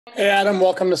Hey, Adam,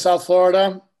 welcome to South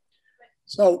Florida.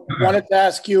 So, wanted to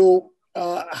ask you,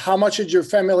 how much did your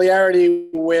familiarity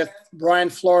with Brian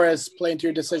Flores play into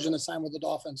your decision to sign with the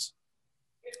Dolphins?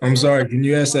 I'm sorry, can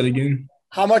you ask that again?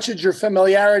 How much did your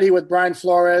familiarity with Brian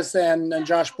Flores and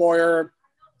Josh Boyer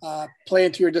play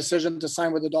into your decision to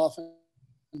sign with the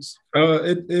Dolphins?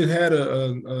 It had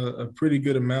a pretty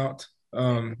good amount.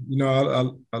 I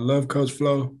love Coach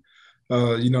Flo.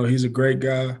 He's a great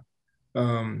guy.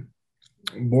 Um,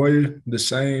 Boyer, the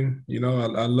same.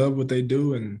 I love what they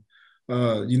do, and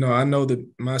I know that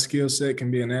my skill set can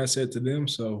be an asset to them.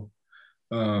 So,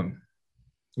 um,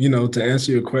 to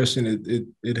answer your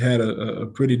question, it had a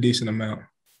pretty decent amount.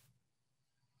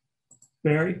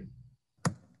 Barry?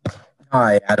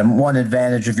 Hi, Adam. One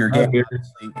advantage of your Hi, game Barry.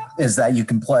 is that you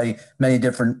can play many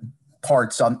different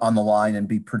parts on the line and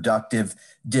be productive.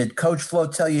 Did Coach Flo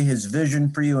tell you his vision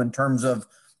for you in terms of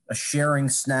sharing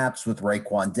snaps with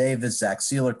Raekwon Davis, Zach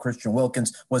Sealer, Christian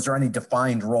Wilkins? Was there any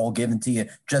defined role given to you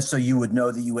just so you would know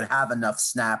that you would have enough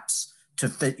snaps to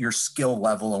fit your skill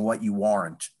level and what you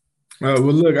warrant? Well,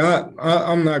 look,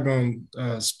 I'm not going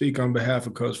to speak on behalf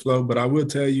of Coach Flo, but I will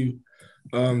tell you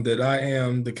that I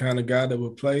am the kind of guy that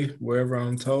will play wherever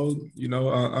I'm told.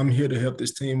 I'm here to help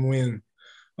this team win.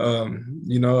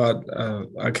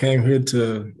 I came here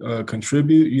to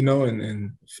contribute,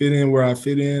 and fit in where I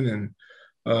fit in and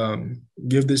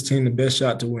give this team the best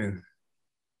shot to win.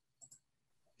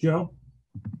 Joe?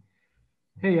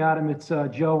 Hey, Adam, it's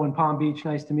Joe in Palm Beach.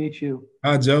 Nice to meet you.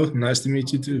 Hi, Joe. Nice to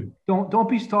meet you too. Don't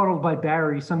be startled by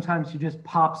Barry. Sometimes he just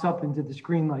pops up into the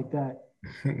screen like that.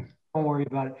 Don't worry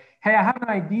about it. Hey, I have an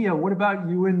idea. What about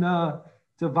you and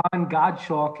Devon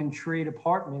Godshaw can trade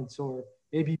apartments, or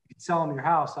maybe you could sell him your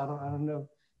house? I don't know,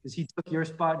 because he took your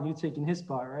spot and you taking his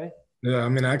spot, right? Yeah, I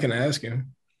mean, I can ask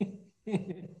him.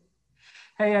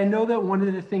 Hey, I know that one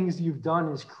of the things you've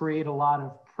done is create a lot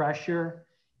of pressure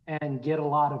and get a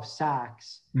lot of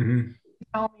sacks. Mm-hmm.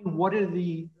 Tell me, what are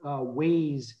the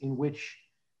ways in which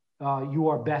you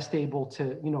are best able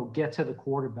to, get to the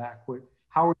quarterback?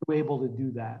 How are you able to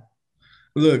do that?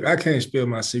 Look, I can't spill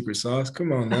my secret sauce.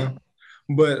 Come on now.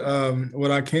 But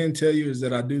what I can tell you is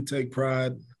that I do take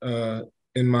pride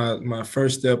in my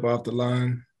first step off the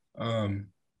line. I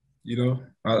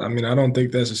mean, I don't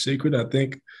think that's a secret. I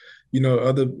think,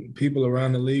 other people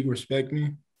around the league respect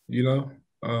me,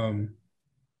 and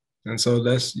so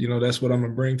that's what I'm gonna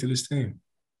bring to this team.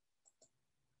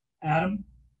 Adam?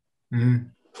 Mm-hmm.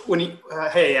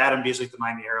 Hey, Adam Beasley, the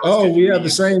Miami Herald. Oh, we have the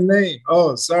same name.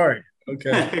 Oh, sorry.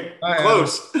 Okay.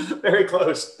 Close, very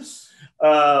close.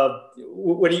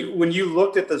 When you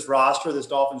looked at this roster, this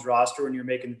Dolphins roster, when you're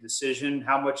making the decision,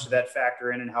 how much did that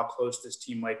factor in, and how close this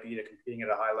team might be to competing at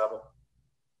a high level?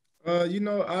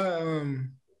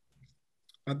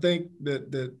 I think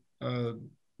that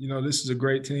this is a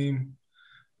great team.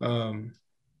 I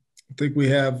think we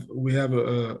have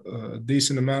a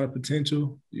decent amount of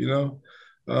potential,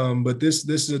 but this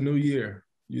is a new year,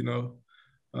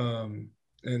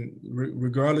 and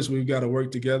regardless, we've got to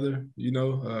work together,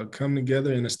 come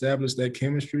together and establish that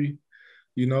chemistry,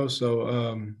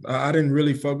 So I didn't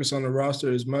really focus on the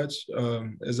roster as much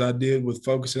as I did with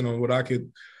focusing on what I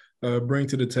could bring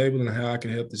to the table and how I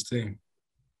can help this team.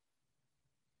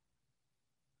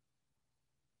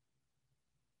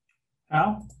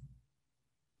 Al?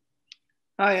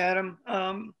 Hi, Adam.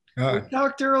 Hi. We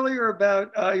talked earlier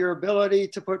about your ability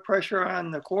to put pressure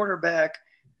on the quarterback.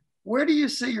 Where do you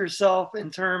see yourself in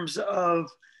terms of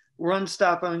run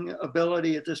stopping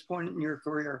ability at this point in your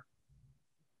career?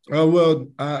 Well,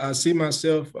 I see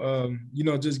myself,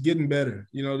 just getting better.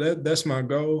 That's my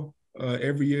goal.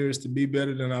 Every year is to be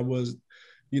better than I was,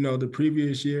 the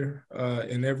previous year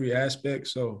in every aspect.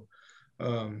 So,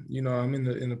 I'm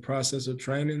in the process of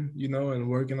training, and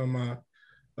working on my,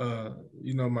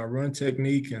 my run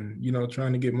technique and,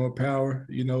 trying to get more power,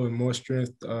 and more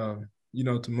strength, to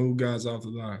move guys off the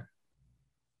line.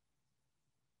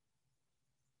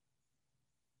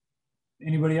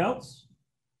 Anybody else?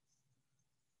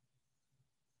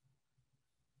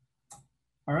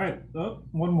 All right. Oh,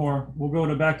 one more. We'll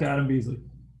go back to Adam Beasley.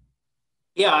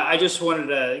 Yeah, I just wanted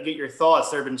to get your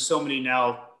thoughts. There have been so many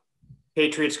now.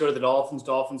 Patriots go to the Dolphins,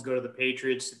 Dolphins go to the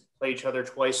Patriots, play each other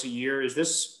twice a year. Is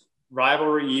this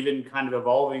rivalry even kind of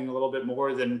evolving a little bit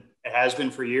more than it has been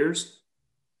for years?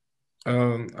 I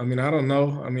mean, I don't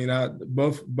know. I mean,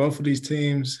 both of these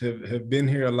teams have been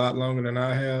here a lot longer than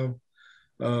I have.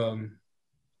 I'm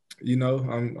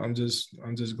just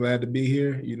glad to be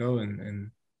here,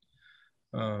 and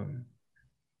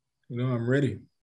I'm ready.